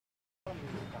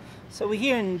So we're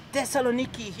here in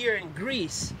Thessaloniki, here in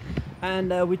Greece, and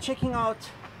we're checking out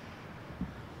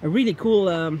a really cool,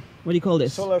 what do you call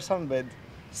this? Solar sunbed.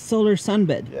 Solar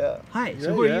sunbed. Yeah. Hi,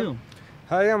 so who are you?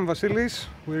 Hi, I'm Vasilis.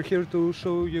 We're here to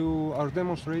show you our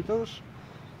demonstrators.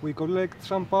 We collect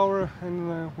some power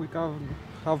and we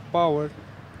have power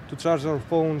to charge our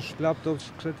phones,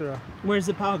 laptops, etc. Where's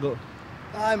the power go?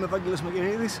 I'm Evangelos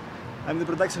Mageridis. I'm the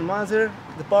production manager.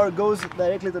 The power goes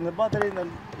directly to the battery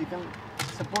and you can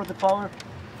support the power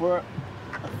for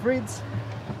a fridge.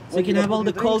 So you can have all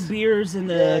the cold beers and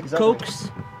the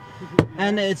Cokes,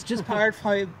 and it's just powered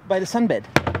by the sunbed,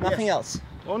 nothing else.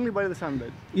 Only by the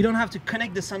sunbed. You don't have to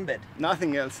connect the sunbed.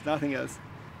 Nothing else, nothing else.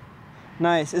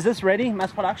 Nice. Is this ready?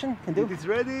 Mass production? Can do? It is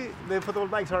ready. The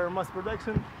photovoltaics are mass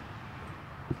production.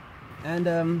 And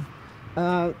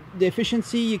the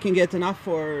efficiency, you can get enough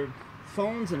for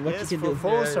phones and what you can for do.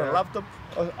 phones or laptop,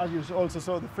 as you also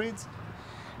saw the fridge.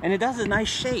 And it does a nice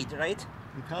shade, right?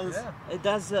 Because it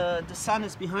does, the sun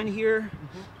is behind here,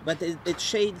 but it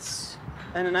shades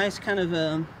and a nice kind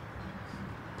of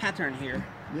pattern here.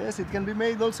 yes, it can be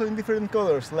made also in different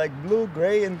colors, like blue,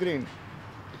 gray and green.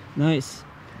 Nice.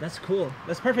 That's cool.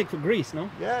 That's perfect for Greece, no?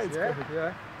 Yeah, it's perfect.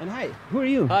 Yeah. And hi, who are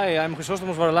you? Hi, I'm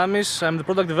Chrysostomos Varlamis. I'm the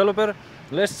product developer.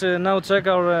 Let's now check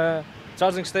our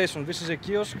charging station. This is a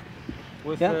kiosk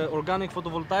with organic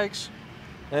photovoltaics,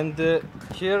 and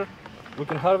here we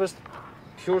can harvest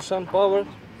pure sun power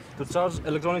to charge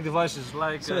electronic devices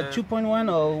like... So 2.1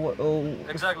 or...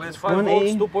 Exactly, it's 5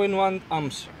 volts, 2.1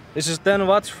 amps. This is 10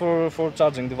 watts for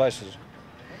charging devices.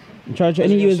 Charge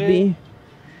any USB.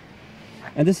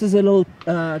 And this is a little,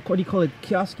 what do you call it,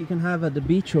 kiosk you can have at the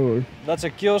beach or... That's a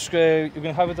kiosk, you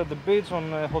can have it at the beach,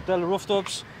 on hotel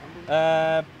rooftops,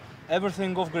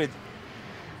 everything off-grid.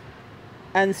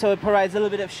 And so it provides a little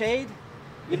bit of shade?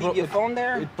 You leave your phone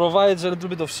there? It provides a little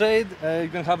bit of shade. You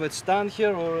can have it stand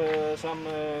here or some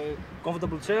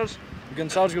comfortable chairs. You can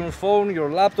charge your phone, your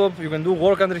laptop, you can do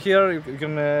work under here, you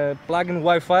can plug in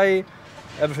Wi-Fi,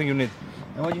 everything you need.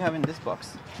 And what do you have in this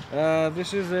box?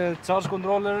 This is the charge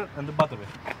controller and the battery.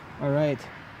 Alright,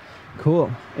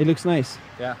 cool. It looks nice.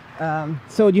 Yeah.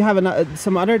 So do you have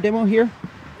some other demo here?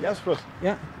 Yes, of course.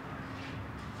 Yeah.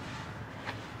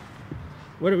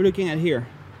 What are we looking at here?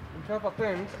 We have a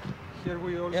tent. Here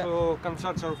we also can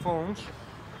charge our phones.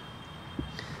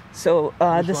 So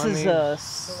this is a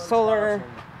solar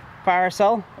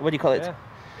parasol. What do you call it?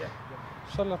 Yeah.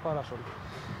 Solar parasol.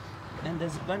 And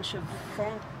there's a bunch of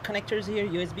phone connectors here,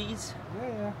 USBs.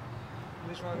 Yeah.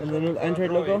 This one A little Android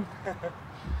logo.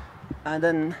 And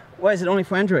then, why is it only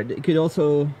for Android? It could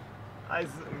also... It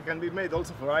can be made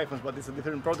also for iPhones, but it's a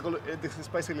different protocol. This is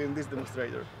especially in this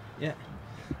demonstrator. Yeah.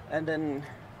 And then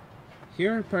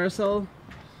here, parasol.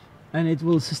 And it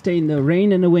will sustain the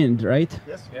rain and the wind, right?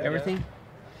 Yes. Yeah, everything?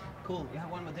 Yeah. Cool. You have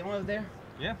one with demo over there?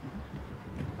 Yeah.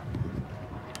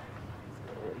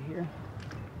 Right here.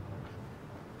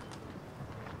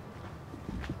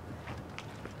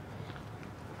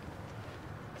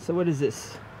 So what is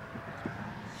this?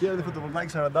 Here the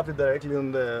photovoltaics are adapted directly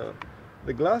on the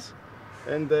glass,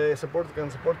 and the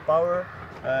can support power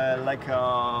like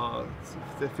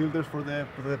the filters for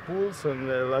the pools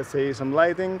and let's say some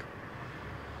lighting.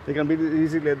 They can be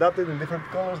easily adapted in different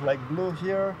colors like blue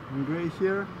here and gray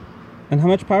here. And how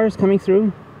much power is coming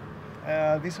through?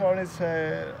 This one is,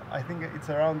 I think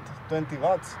it's around 20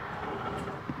 watts.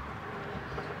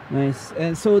 Nice.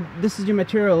 And so this is your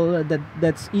material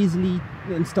that's easily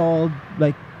installed,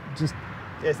 like just...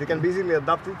 Yes, it can be easily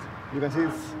adapted. You can see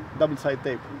it's double-sided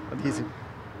tape, adhesive,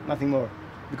 nothing more.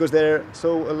 Because they're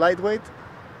so lightweight,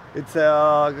 it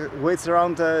weighs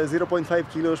around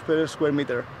 0.5 kilos per square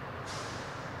meter.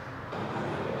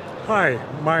 Hi,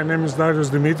 my name is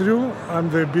Darius Dimitriou. I'm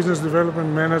the Business Development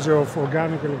Manager of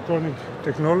Organic Electronic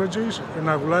Technologies, and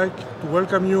I would like to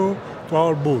welcome you to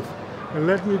our booth. And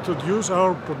let me introduce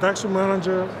our production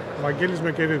manager, Evangelos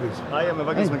Mageridis. Hi, I'm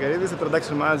Evangelos Mageridis, the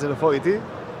production manager of OET,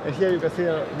 and here you can see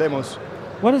our demos.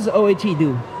 What does OET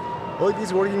do? OET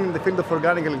is working in the field of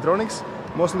organic electronics,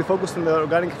 mostly focused on the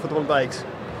organic photovoltaics.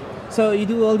 So you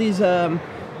do all these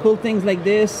cool things like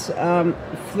this,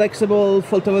 flexible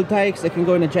photovoltaics that can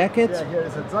go in a jacket. Yeah, here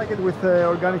is a jacket with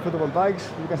organic photovoltaics.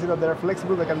 You can see that they're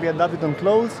flexible, they can be adapted on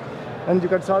clothes, and you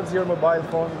can charge your mobile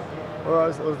phone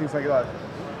or things like that.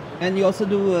 And you also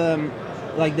do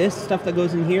like this stuff that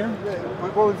goes in here? Yeah, we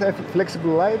call it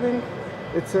flexible lighting.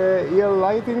 It's ear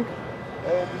lighting,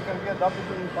 and it can be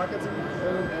adapted in packaging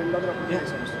and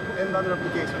other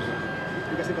applications.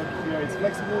 You can see that here it's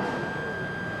flexible.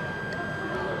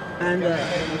 And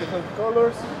different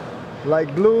colors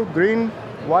like blue, green,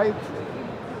 white,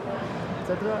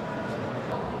 etc.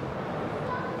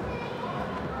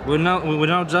 We're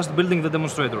now just building the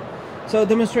demonstrator. So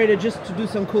demonstrator, just to do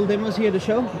some cool demos here to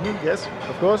show? Yes,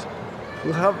 of course.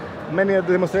 We have many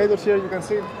demonstrators here. You can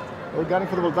see organic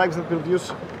photovoltaics that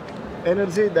produce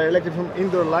energy directly from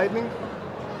indoor lighting.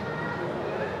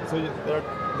 So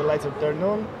the lights are turned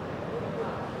on.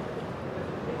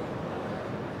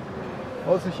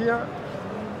 Also here,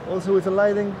 also with the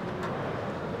lighting,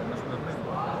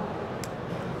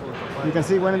 you can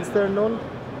see when it's turned on,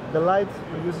 the light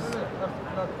produces,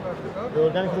 the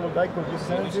organic photovoltaic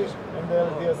produces energy, and the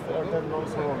LEDs are turned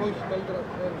also on.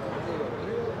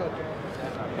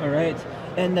 All right.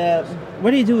 And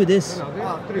what do you do with this?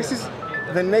 This is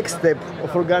the next step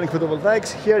of organic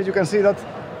photovoltaics. Here you can see that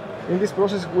in this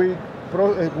process we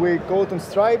coat on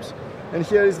stripes, and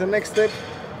here is the next step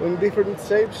in different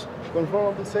shapes,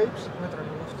 conformable shapes,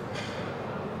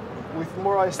 with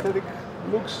more aesthetic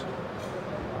looks.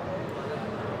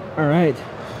 All right.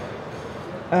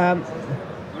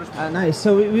 Nice.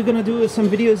 So we're gonna do some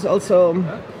videos also.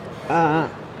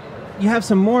 You have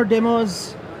some more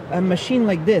demos. A machine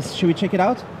like this. Should we check it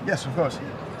out? Yes, of course.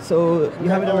 So you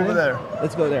have it over there.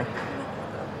 Let's go there.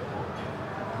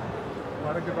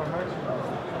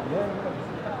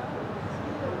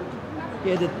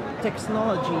 Yeah, the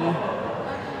technology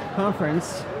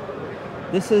conference.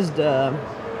 This is the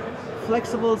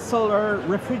flexible solar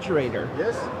refrigerator.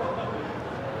 Yes.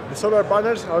 The solar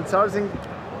panels are charging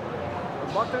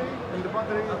the battery, and the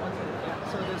battery.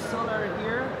 So the solar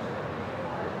here,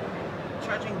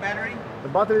 charging battery. The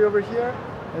battery over here,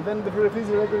 and then the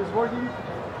refrigerator is working.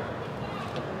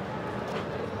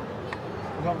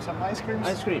 We have some ice creams.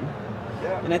 Ice cream.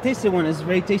 Yeah. And I tasted one. It's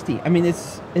very tasty. I mean,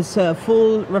 it's a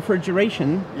full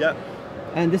refrigeration. Yeah.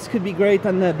 And this could be great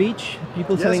on the beach.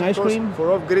 People Yes, selling of ice course, cream.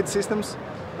 for off-grid systems,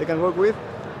 they can work with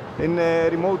in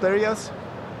remote areas.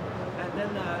 And then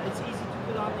it's easy to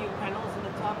put on new panels on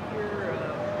the top here.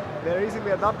 They're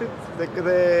easily adapted.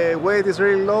 The weight is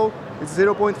really low. It's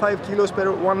 0.5 kilos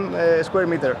per 1 square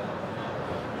meter.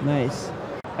 Nice.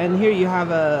 And here you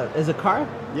have is a car?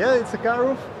 Yeah, it's a car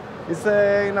roof. It's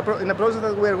in a project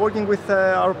that we are working with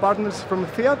our partners from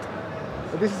Fiat.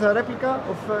 This is a replica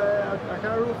of a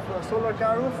car roof, a solar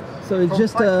car roof. So it's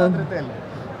just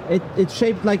it's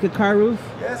shaped like a car roof.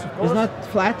 Yes, of course. It's not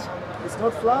flat. It's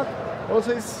not flat.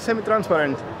 Also, it's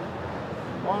semi-transparent.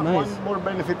 Nice. One more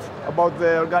benefit about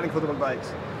the organic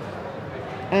photovoltaics.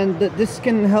 And this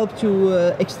can help to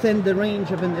extend the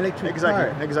range of an electric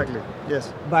car. Exactly.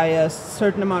 Yes. By a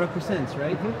certain amount of percents,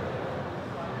 right?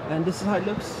 And this is how it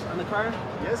looks on the car.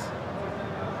 Yes.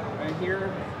 Right here.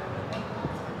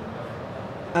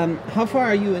 How far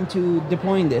are you into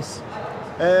deploying this?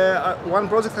 One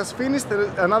project has finished.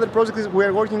 Another project we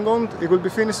are working on. It will be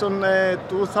finished on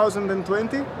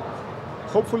 2020.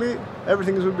 Hopefully,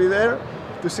 everything will be there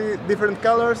to see different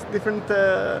colors, different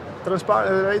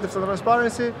rate of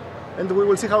transparency, and we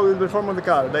will see how it will perform on the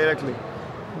car directly.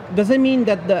 Does it mean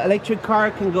that the electric car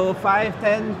can go 5,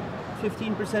 10,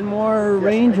 15% more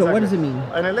range, exactly. or what does it mean?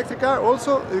 An electric car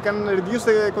also it can reduce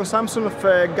the consumption of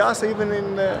gas even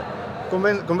in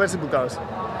conventional cars.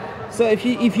 So if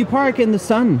you park in the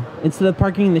sun instead of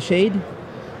parking in the shade,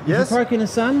 if you park in the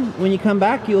sun, when you come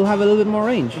back, you'll have a little bit more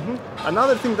range.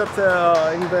 Another thing that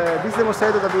in this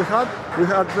demonstrator that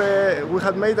we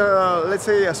had made let's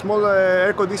say a small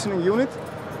air conditioning unit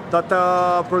that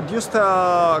produced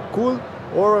a cool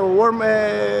or a warm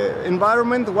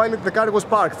environment while the car was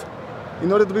parked,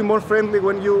 in order to be more friendly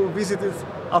when you visit it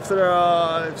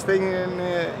after staying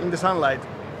in the sunlight.